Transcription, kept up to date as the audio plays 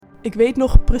Ik weet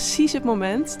nog precies het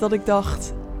moment dat ik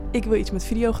dacht, ik wil iets met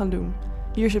video gaan doen.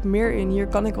 Hier zit meer in, hier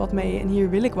kan ik wat mee en hier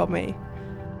wil ik wat mee.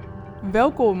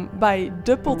 Welkom bij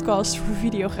de podcast voor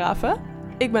videografen.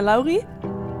 Ik ben Laurie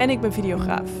en ik ben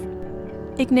videograaf.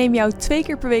 Ik neem jou 2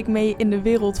 keer per week mee in de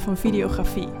wereld van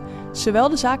videografie. Zowel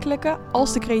de zakelijke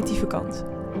als de creatieve kant.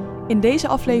 In deze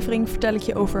aflevering vertel ik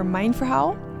je over mijn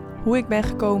verhaal, hoe ik ben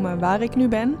gekomen waar ik nu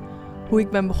ben, hoe ik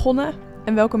ben begonnen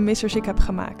en welke missers ik heb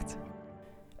gemaakt.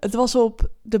 Het was op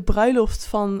de bruiloft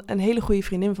van een hele goede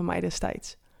vriendin van mij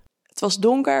destijds. Het was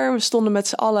donker, we stonden met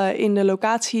z'n allen in de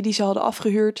locatie die ze hadden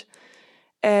afgehuurd.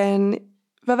 En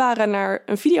we waren naar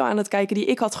een video aan het kijken die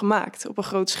ik had gemaakt op een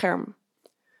groot scherm.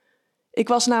 Ik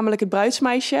was namelijk het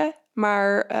bruidsmeisje,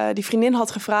 maar die vriendin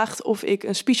had gevraagd of ik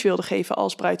een speech wilde geven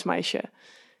als bruidsmeisje.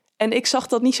 En ik zag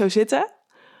dat niet zo zitten,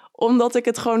 omdat ik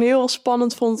het gewoon heel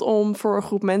spannend vond om voor een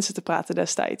groep mensen te praten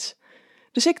destijds.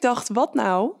 Dus ik dacht, wat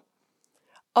nou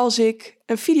als ik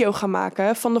een video ga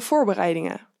maken van de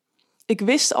voorbereidingen? Ik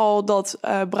wist al dat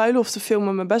bruiloften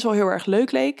filmen me best wel heel erg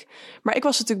leuk leek. Maar ik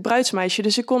was natuurlijk bruidsmeisje,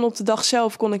 dus ik kon op de dag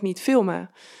zelf niet filmen.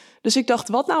 Dus ik dacht,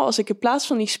 wat nou als ik in plaats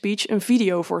van die speech een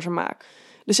video voor ze maak?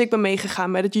 Dus ik ben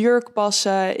meegegaan met het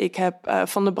jurkpassen. Ik heb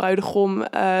van de bruidegom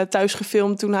thuis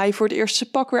gefilmd toen hij voor het eerst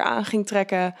zijn pak weer aan ging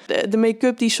trekken. De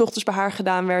make-up die 's ochtends bij haar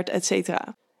gedaan werd, et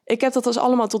cetera. Ik heb dat dus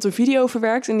allemaal tot een video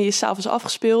verwerkt en die is 's avonds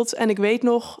afgespeeld. En ik weet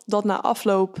nog dat na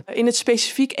afloop in het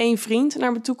specifiek 1 vriend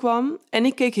naar me toe kwam. En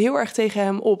ik keek heel erg tegen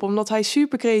hem op, omdat hij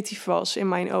super creatief was in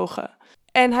mijn ogen.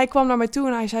 En hij kwam naar mij toe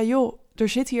en hij zei, joh, er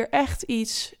zit hier echt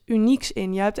iets unieks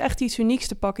in. Je hebt echt iets unieks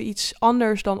te pakken, iets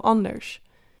anders dan anders.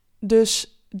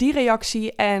 Dus die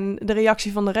reactie en de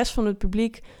reactie van de rest van het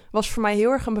publiek was voor mij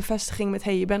heel erg een bevestiging met,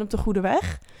 hey, je bent op de goede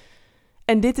weg.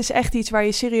 En dit is echt iets waar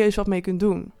je serieus wat mee kunt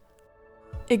doen.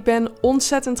 Ik ben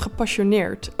ontzettend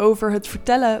gepassioneerd over het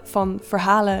vertellen van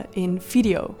verhalen in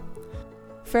video.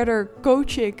 Verder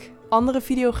coach ik andere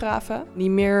videografen die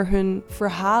meer hun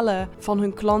verhalen van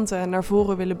hun klanten naar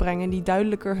voren willen brengen, die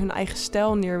duidelijker hun eigen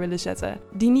stijl neer willen zetten.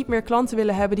 Die niet meer klanten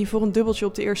willen hebben die voor een dubbeltje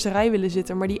op de eerste rij willen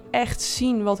zitten, maar die echt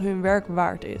zien wat hun werk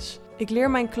waard is. Ik leer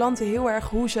mijn klanten heel erg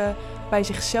hoe ze bij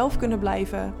zichzelf kunnen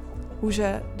blijven, hoe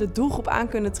ze de doelgroep aan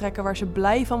kunnen trekken waar ze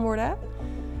blij van worden.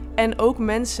 En ook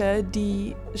mensen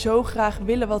die zo graag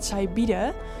willen wat zij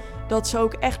bieden, dat ze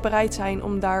ook echt bereid zijn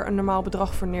om daar een normaal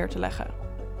bedrag voor neer te leggen.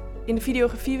 In de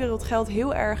videografiewereld geldt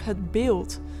heel erg het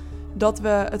beeld dat we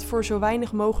het voor zo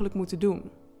weinig mogelijk moeten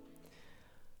doen.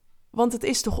 Want het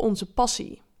is toch onze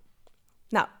passie?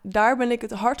 Nou, daar ben ik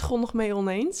het hardgrondig mee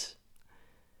oneens.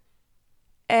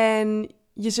 En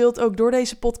je zult ook door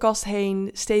deze podcast heen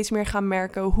steeds meer gaan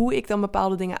merken hoe ik dan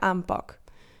bepaalde dingen aanpak.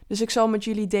 Dus ik zal met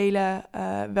jullie delen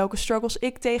welke struggles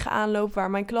ik tegenaan loop, waar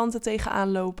mijn klanten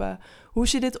tegenaan lopen, hoe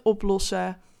ze dit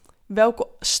oplossen, welke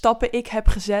stappen ik heb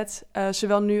gezet,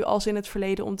 zowel nu als in het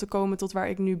verleden, om te komen tot waar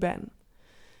ik nu ben.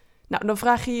 Nou, dan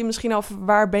vraag je je misschien af,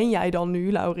 waar ben jij dan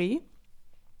nu, Laurie?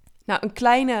 Nou, een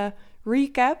kleine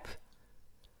recap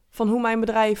van hoe mijn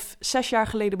bedrijf 6 jaar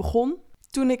geleden begon,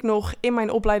 toen ik nog in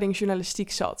mijn opleiding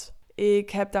journalistiek zat. Ik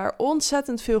heb daar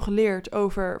ontzettend veel geleerd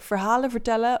over verhalen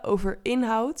vertellen, over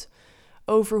inhoud,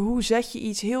 over hoe zet je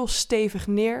iets heel stevig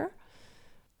neer.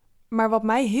 Maar wat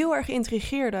mij heel erg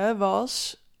intrigeerde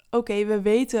was, oké, we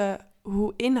weten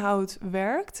hoe inhoud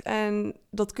werkt en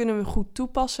dat kunnen we goed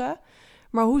toepassen.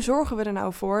 Maar hoe zorgen we er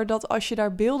nou voor dat als je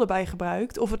daar beelden bij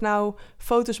gebruikt, of het nou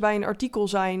foto's bij een artikel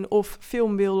zijn of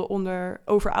filmbeelden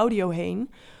over audio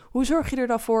heen, hoe zorg je er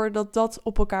dan voor dat dat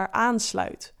op elkaar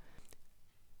aansluit?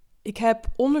 Ik heb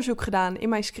onderzoek gedaan in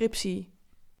mijn scriptie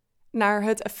naar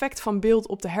het effect van beeld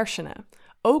op de hersenen.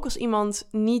 Ook als iemand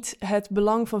niet het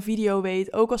belang van video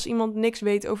weet, ook als iemand niks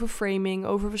weet over framing,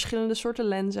 over verschillende soorten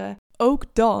lenzen. Ook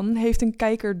dan heeft een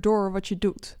kijker door wat je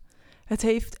doet. Het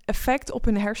heeft effect op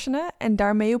hun hersenen en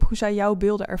daarmee op hoe zij jouw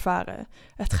beelden ervaren.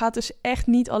 Het gaat dus echt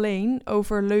niet alleen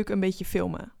over leuk een beetje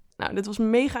filmen. Nou, dit was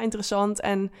mega interessant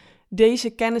en deze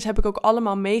kennis heb ik ook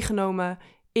allemaal meegenomen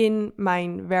in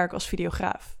mijn werk als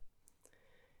videograaf.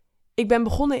 Ik ben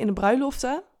begonnen in de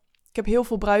bruiloften. Ik heb heel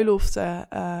veel bruiloften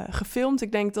gefilmd.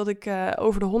 Ik denk dat ik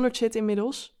over de 100 zit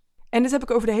inmiddels. En dit heb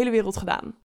ik over de hele wereld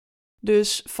gedaan.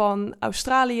 Dus van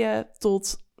Australië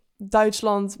tot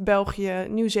Duitsland, België,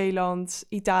 Nieuw-Zeeland,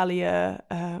 Italië,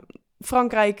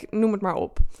 Frankrijk, noem het maar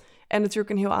op. En natuurlijk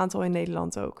een heel aantal in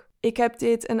Nederland ook. Ik heb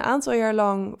dit een aantal jaar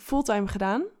lang fulltime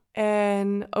gedaan.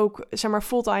 En ook,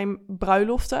 fulltime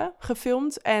bruiloften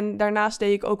gefilmd. En daarnaast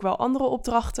deed ik ook wel andere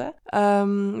opdrachten.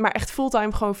 Maar echt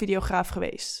fulltime gewoon videograaf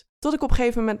geweest. Tot ik op een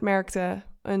gegeven moment merkte,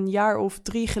 een jaar of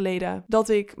 3 geleden, dat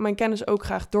ik mijn kennis ook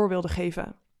graag door wilde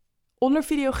geven. Onder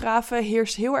videografen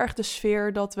heerst heel erg de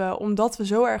sfeer dat we, omdat we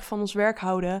zo erg van ons werk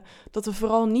houden, dat we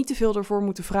vooral niet te veel ervoor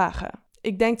moeten vragen.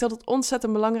 Ik denk dat het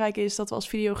ontzettend belangrijk is dat we als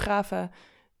videografen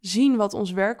zien wat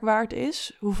ons werk waard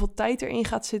is, hoeveel tijd erin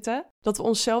gaat zitten, dat we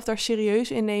onszelf daar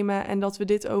serieus in nemen en dat we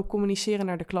dit ook communiceren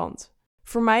naar de klant.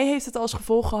 Voor mij heeft het als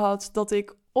gevolg gehad dat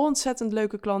ik ontzettend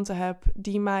leuke klanten heb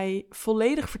die mij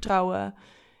volledig vertrouwen,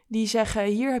 die zeggen: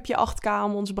 hier heb je 8K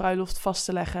om onze bruiloft vast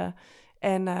te leggen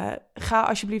en ga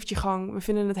alsjeblieft je gang, we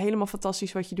vinden het helemaal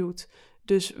fantastisch wat je doet,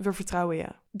 dus we vertrouwen je.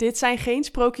 Dit zijn geen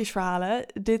sprookjesverhalen,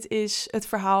 dit is het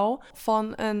verhaal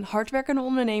van een hardwerkende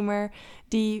ondernemer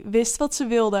die wist wat ze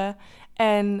wilde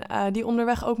en die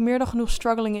onderweg ook meer dan genoeg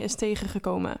strugglingen is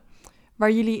tegengekomen.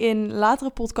 Waar jullie in latere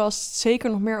podcasts zeker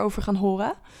nog meer over gaan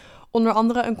horen. Onder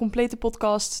andere een complete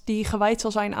podcast die gewijd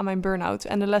zal zijn aan mijn burn-out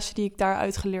en de lessen die ik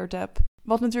daaruit geleerd heb.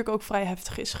 Wat natuurlijk ook vrij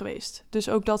heftig is geweest. Dus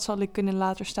ook dat zal ik in een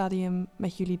later stadium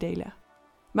met jullie delen.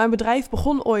 Mijn bedrijf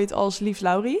begon ooit als Liefs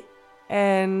Laurie.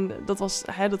 En dat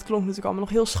klonk natuurlijk allemaal nog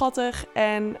heel schattig.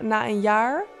 En na een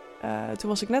jaar, toen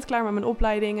was ik net klaar met mijn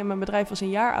opleiding en mijn bedrijf was een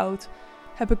jaar oud,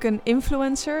 heb ik een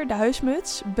influencer, de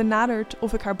huismuts, benaderd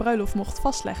of ik haar bruiloft mocht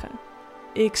vastleggen.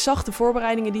 Ik zag de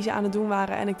voorbereidingen die ze aan het doen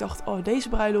waren en ik dacht, oh, deze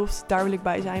bruiloft, daar wil ik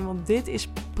bij zijn. Want dit is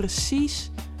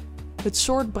precies het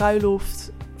soort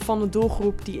bruiloft van de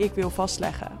doelgroep die ik wil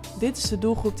vastleggen. Dit is de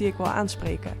doelgroep die ik wil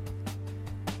aanspreken.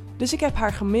 Dus ik heb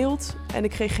haar gemaild en ik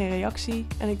kreeg geen reactie.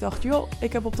 En ik dacht, joh,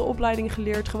 ik heb op de opleiding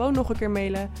geleerd gewoon nog een keer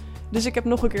mailen. Dus ik heb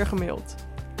nog een keer gemaild.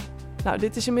 Nou,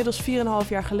 dit is inmiddels 4,5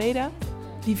 jaar geleden.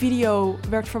 Die video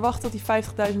werd verwacht dat die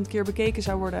 50.000 keer bekeken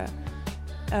zou worden.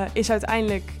 Is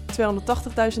uiteindelijk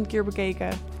 280.000 keer bekeken.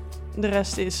 De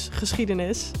rest is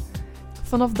geschiedenis.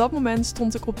 Vanaf dat moment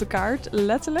stond ik op de kaart,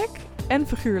 letterlijk en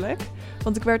figuurlijk.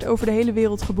 Want ik werd over de hele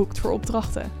wereld geboekt voor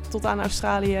opdrachten. Tot aan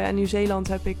Australië en Nieuw-Zeeland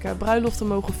heb ik bruiloften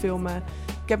mogen filmen.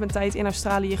 Ik heb een tijd in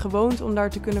Australië gewoond om daar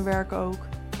te kunnen werken ook.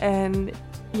 En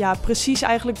ja, precies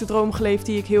eigenlijk de droom geleefd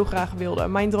die ik heel graag wilde.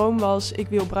 Mijn droom was, ik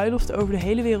wil bruiloften over de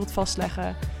hele wereld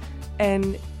vastleggen.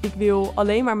 En ik wil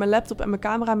alleen maar mijn laptop en mijn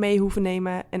camera mee hoeven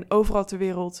nemen en overal ter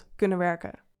wereld kunnen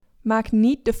werken. Maak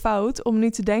niet de fout om nu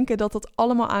te denken dat dat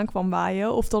allemaal aankwam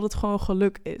waaien of dat het gewoon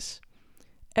geluk is.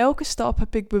 Elke stap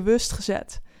heb ik bewust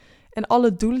gezet. En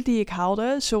alle doelen die ik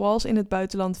haalde, zoals in het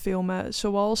buitenland filmen,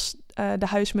 zoals de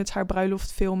huismuts haar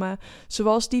bruiloft filmen,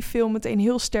 zoals die film meteen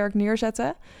heel sterk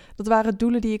neerzetten, dat waren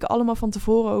doelen die ik allemaal van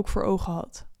tevoren ook voor ogen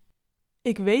had.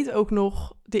 Ik weet ook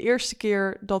nog de eerste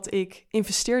keer dat ik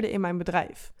investeerde in mijn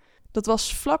bedrijf. Dat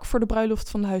was vlak voor de bruiloft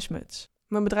van de huismuts.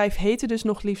 Mijn bedrijf heette dus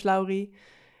nog Liefs Laurie.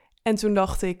 En toen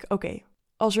dacht ik, oké,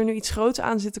 als er nu iets groots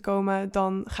aan zit te komen,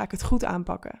 dan ga ik het goed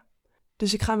aanpakken.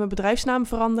 Dus ik ga mijn bedrijfsnaam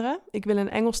veranderen. Ik wil een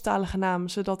Engelstalige naam,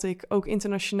 zodat ik ook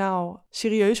internationaal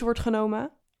serieus word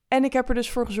genomen. En ik heb er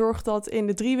dus voor gezorgd dat in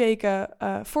de 3 weken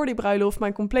voor die bruiloft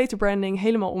mijn complete branding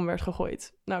helemaal om werd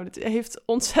gegooid. Nou, dit heeft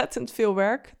ontzettend veel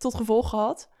werk tot gevolg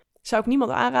gehad. Zou ik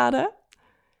niemand aanraden.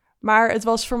 Maar het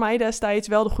was voor mij destijds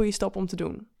wel de goede stap om te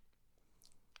doen.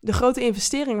 De grote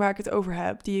investering waar ik het over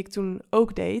heb, die ik toen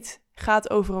ook deed, gaat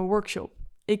over een workshop.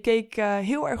 Ik keek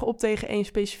heel erg op tegen een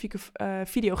specifieke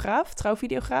videograaf,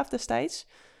 trouwvideograaf destijds.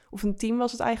 Of een team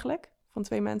was het eigenlijk, van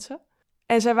 2 mensen.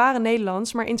 En zij waren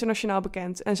Nederlands, maar internationaal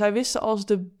bekend. En zij wisten als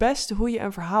de beste hoe je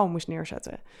een verhaal moest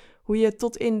neerzetten. Hoe je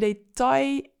tot in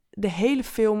detail de hele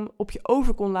film op je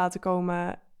over kon laten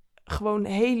komen. Gewoon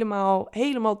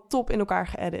helemaal top in elkaar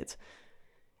geëdit.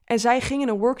 En zij gingen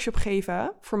een workshop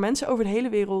geven voor mensen over de hele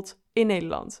wereld in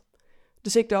Nederland.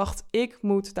 Dus ik dacht, ik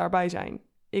moet daarbij zijn.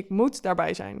 Ik moet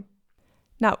daarbij zijn.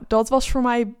 Nou, dat was voor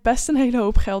mij best een hele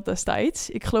hoop geld destijds.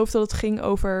 Ik geloof dat het ging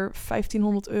over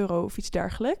 €1.500 of iets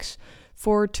dergelijks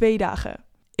voor 2 dagen.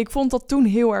 Ik vond dat toen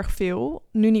heel erg veel,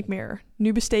 nu niet meer.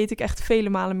 Nu besteed ik echt vele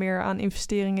malen meer aan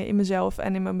investeringen in mezelf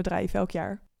en in mijn bedrijf elk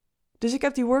jaar. Dus ik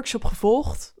heb die workshop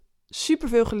gevolgd,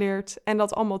 superveel geleerd en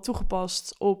dat allemaal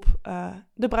toegepast op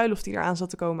de bruiloft die eraan zat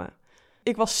te komen.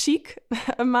 Ik was ziek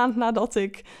een maand nadat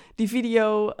ik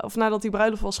nadat die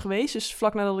bruiloft was geweest. Dus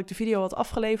vlak nadat ik de video had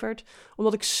afgeleverd.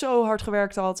 Omdat ik zo hard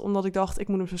gewerkt had. Omdat ik dacht, ik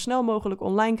moet hem zo snel mogelijk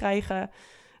online krijgen.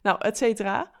 Nou, et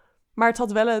cetera. Maar het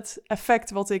had wel het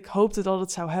effect wat ik hoopte dat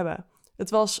het zou hebben. Het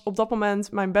was op dat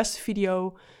moment mijn beste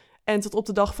video. En tot op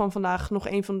de dag van vandaag nog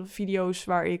een van de video's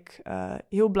waar ik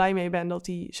heel blij mee ben dat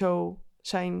die zo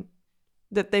zijn.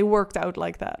 That they worked out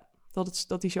like that.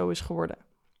 Dat die zo is geworden.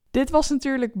 Dit was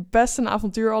natuurlijk best een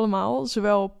avontuur allemaal,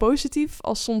 zowel positief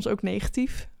als soms ook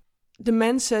negatief. De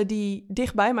mensen die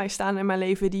dicht bij mij staan in mijn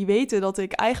leven, die weten dat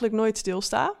ik eigenlijk nooit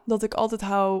stilsta. Dat ik altijd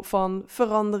hou van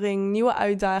verandering, nieuwe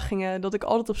uitdagingen, dat ik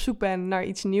altijd op zoek ben naar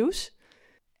iets nieuws.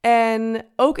 En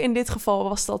ook in dit geval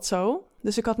was dat zo.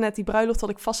 Dus ik had net die bruiloft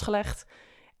vastgelegd.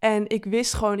 En ik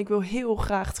wist gewoon, ik wil heel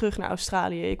graag terug naar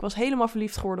Australië. Ik was helemaal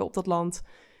verliefd geworden op dat land.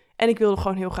 En ik wilde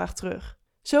gewoon heel graag terug.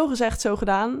 Zo gezegd, zo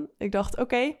gedaan. Ik dacht,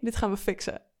 oké, dit gaan we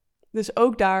fixen. Dus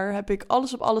ook daar heb ik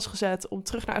alles op alles gezet om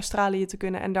terug naar Australië te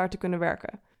kunnen en daar te kunnen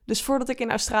werken. Dus voordat ik in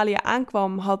Australië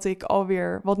aankwam, had ik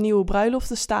alweer wat nieuwe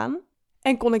bruiloften staan.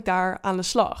 En kon ik daar aan de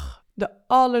slag. De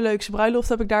allerleukste bruiloft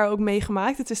heb ik daar ook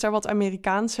meegemaakt. Het is daar wat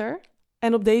Amerikaanser.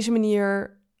 En op deze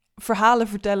manier, verhalen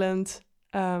vertellend,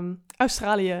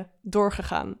 Australië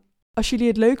doorgegaan. Als jullie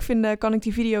het leuk vinden, kan ik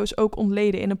die video's ook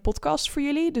ontleden in een podcast voor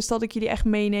jullie. Dus dat ik jullie echt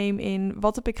meeneem in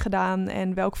wat heb ik gedaan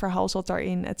en welk verhaal zat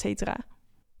daarin, et cetera.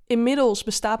 Inmiddels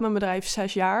bestaat mijn bedrijf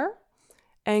 6 jaar.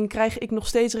 En krijg ik nog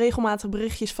steeds regelmatig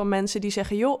berichtjes van mensen die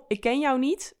zeggen... joh, ik ken jou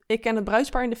niet, ik ken het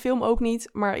bruidspaar in de film ook niet...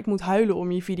 maar ik moet huilen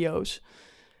om je video's.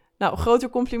 Nou, een groter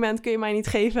compliment kun je mij niet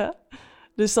geven.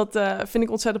 Dus dat vind ik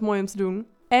ontzettend mooi om te doen.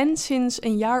 En sinds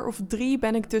een jaar of 3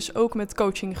 ben ik dus ook met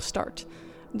coaching gestart.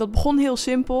 Dat begon heel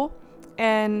simpel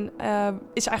en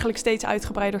is eigenlijk steeds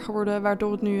uitgebreider geworden...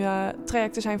 waardoor het nu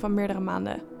trajecten zijn van meerdere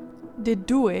maanden. Dit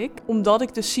doe ik omdat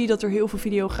ik dus zie dat er heel veel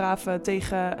videografen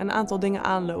tegen een aantal dingen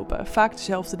aanlopen. Vaak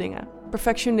dezelfde dingen.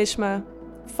 Perfectionisme,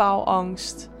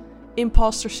 faalangst,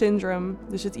 imposter syndrome.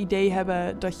 Dus het idee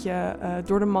hebben dat je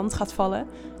door de mand gaat vallen.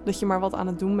 Dat je maar wat aan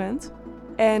het doen bent.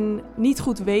 En niet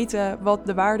goed weten wat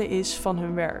de waarde is van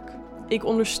hun werk. Ik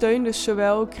ondersteun dus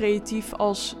zowel creatief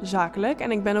als zakelijk.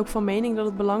 En ik ben ook van mening dat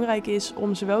het belangrijk is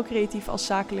om zowel creatief als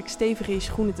zakelijk stevig in je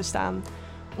schoenen te staan.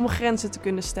 Om grenzen te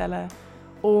kunnen stellen.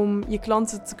 Om je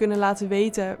klanten te kunnen laten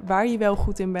weten waar je wel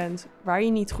goed in bent, waar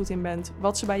je niet goed in bent,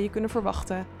 wat ze bij je kunnen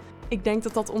verwachten. Ik denk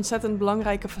dat dat ontzettend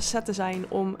belangrijke facetten zijn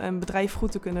om een bedrijf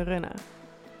goed te kunnen runnen.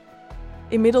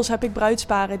 Inmiddels heb ik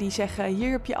bruidsparen die zeggen,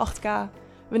 hier heb je 8k,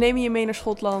 we nemen je mee naar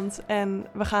Schotland en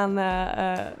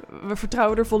we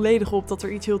vertrouwen er volledig op dat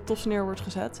er iets heel tofs neer wordt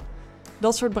gezet.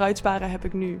 Dat soort bruidsparen heb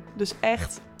ik nu. Dus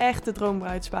echt de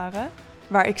droombruidsparen.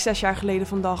 Waar ik 6 jaar geleden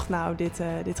van dacht, nou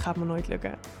dit gaat me nooit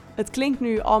lukken. Het klinkt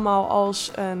nu allemaal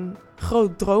als een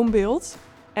groot droombeeld.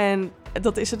 En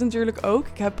dat is het natuurlijk ook.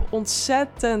 Ik heb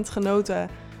ontzettend genoten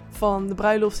van de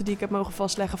bruiloften die ik heb mogen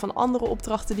vastleggen. Van andere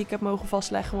opdrachten die ik heb mogen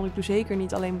vastleggen. Want ik doe zeker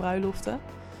niet alleen bruiloften.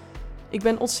 Ik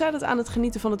ben ontzettend aan het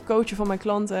genieten van het coachen van mijn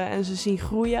klanten. En ze zien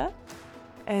groeien.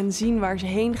 En zien waar ze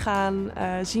heen gaan.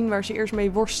 Zien waar ze eerst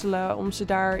mee worstelen. Om ze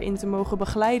daarin te mogen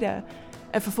begeleiden.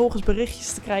 En vervolgens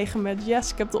berichtjes te krijgen met...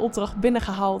 yes, ik heb de opdracht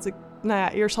binnengehaald.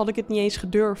 Eerst had ik het niet eens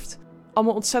gedurfd.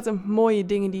 Allemaal ontzettend mooie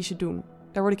dingen die ze doen.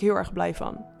 Daar word ik heel erg blij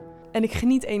van. En ik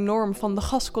geniet enorm van de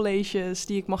gastcolleges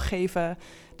die ik mag geven.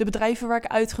 De bedrijven waar ik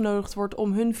uitgenodigd word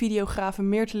om hun videografen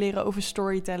meer te leren over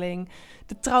storytelling.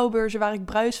 De trouwbeurzen waar ik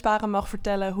bruidsparen mag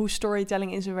vertellen hoe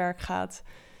storytelling in zijn werk gaat.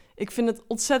 Ik vind het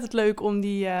ontzettend leuk om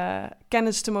die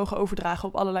kennis te mogen overdragen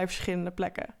op allerlei verschillende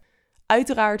plekken.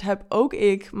 Uiteraard heb ook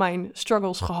ik mijn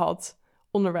struggles gehad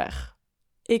onderweg.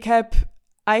 Ik heb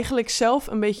eigenlijk zelf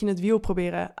een beetje het wiel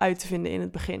proberen uit te vinden in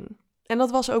het begin. En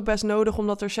dat was ook best nodig,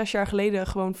 omdat er 6 jaar geleden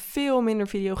gewoon veel minder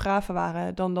videografen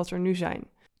waren dan dat er nu zijn.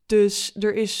 Dus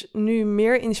er is nu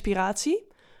meer inspiratie,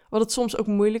 wat het soms ook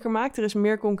moeilijker maakt. Er is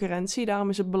meer concurrentie, daarom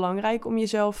is het belangrijk om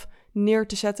jezelf neer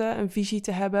te zetten, een visie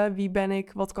te hebben. Wie ben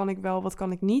ik, wat kan ik wel, wat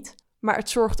kan ik niet? Maar het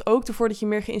zorgt ook ervoor dat je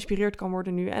meer geïnspireerd kan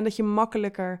worden nu en dat je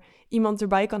makkelijker iemand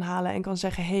erbij kan halen en kan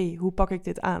zeggen, hey, hoe pak ik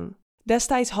dit aan?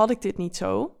 Destijds had ik dit niet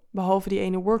zo, behalve die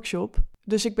ene workshop.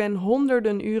 Dus ik ben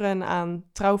honderden uren aan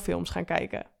trouwfilms gaan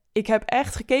kijken. Ik heb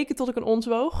echt gekeken tot ik een ons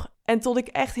woog. En tot ik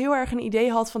echt heel erg een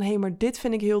idee had van... hé, maar dit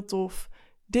vind ik heel tof.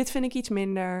 Dit vind ik iets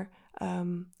minder.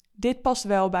 Dit past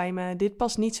wel bij me. Dit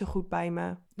past niet zo goed bij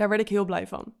me. Daar werd ik heel blij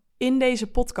van. In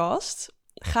deze podcast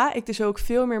ga ik dus ook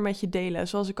veel meer met je delen.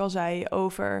 Zoals ik al zei,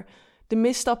 over de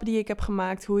misstappen die ik heb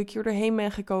gemaakt. Hoe ik hier doorheen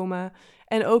ben gekomen.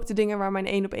 En ook de dingen waar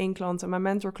mijn 1-op-1 klanten, mijn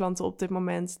mentorklanten op dit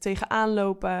moment tegenaan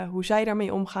lopen. Hoe zij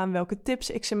daarmee omgaan, welke tips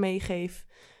ik ze meegeef.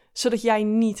 Zodat jij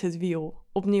niet het wiel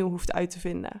opnieuw hoeft uit te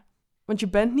vinden. Want je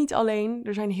bent niet alleen,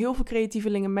 er zijn heel veel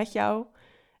creatievelingen met jou.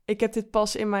 Ik heb dit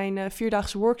pas in mijn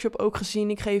 4-daagse workshop ook gezien.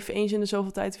 Ik geef eens in de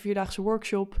zoveel tijd een 4-daagse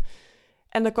workshop.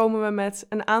 En dan komen we met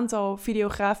een aantal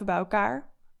videografen bij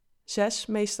elkaar. 6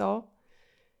 meestal.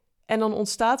 En dan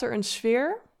ontstaat er een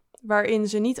sfeer waarin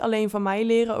ze niet alleen van mij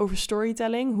leren over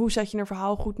storytelling. Hoe zet je een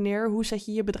verhaal goed neer? Hoe zet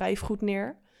je je bedrijf goed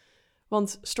neer?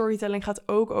 Want storytelling gaat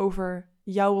ook over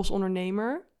jou als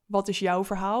ondernemer. Wat is jouw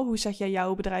verhaal? Hoe zet jij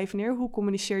jouw bedrijf neer? Hoe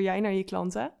communiceer jij naar je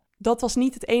klanten? Dat was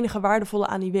niet het enige waardevolle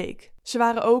aan die week. Ze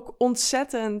waren ook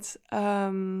ontzettend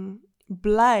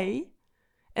blij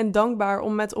en dankbaar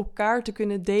om met elkaar te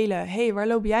kunnen delen. Hé, waar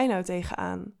loop jij nou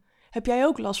tegenaan? Heb jij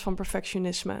ook last van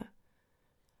perfectionisme?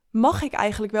 Mag ik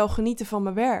eigenlijk wel genieten van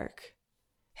mijn werk?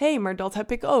 Hé, maar dat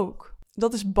heb ik ook.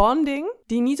 Dat is bonding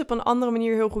die niet op een andere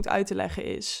manier heel goed uit te leggen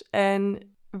is.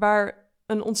 En waar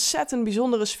een ontzettend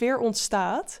bijzondere sfeer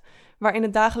ontstaat, waar in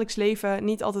het dagelijks leven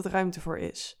niet altijd ruimte voor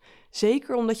is.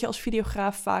 Zeker omdat je als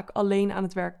videograaf vaak alleen aan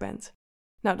het werk bent.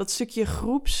 Nou, dat stukje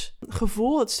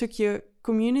groepsgevoel, het stukje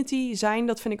community zijn,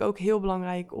 dat vind ik ook heel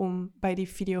belangrijk om bij die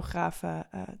videografen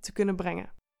te kunnen brengen.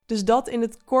 Dus dat in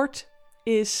het kort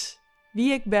is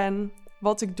wie ik ben,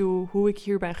 wat ik doe, hoe ik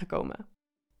hier ben gekomen.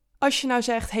 Als je nou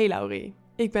zegt, hey Laurie,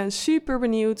 ik ben super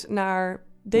benieuwd naar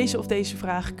deze of deze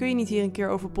vraag, kun je niet hier een keer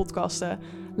over podcasten?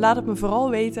 Laat het me vooral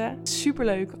weten.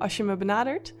 Superleuk als je me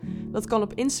benadert. Dat kan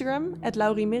op Instagram,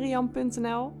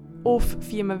 @lauriemiriam.nl of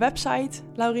via mijn website,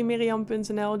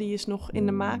 lauriemiriam.nl, die is nog in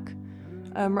de maak.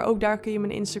 Maar ook daar kun je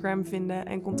mijn Instagram vinden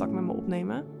en contact met me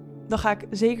opnemen. Dan ga ik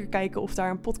zeker kijken of daar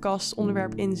een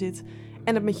podcastonderwerp in zit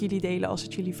en het met jullie delen als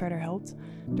het jullie verder helpt.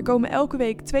 Er komen elke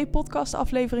week 2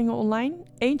 podcastafleveringen online.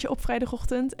 Eentje op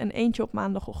vrijdagochtend en eentje op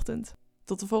maandagochtend.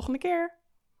 Tot de volgende keer!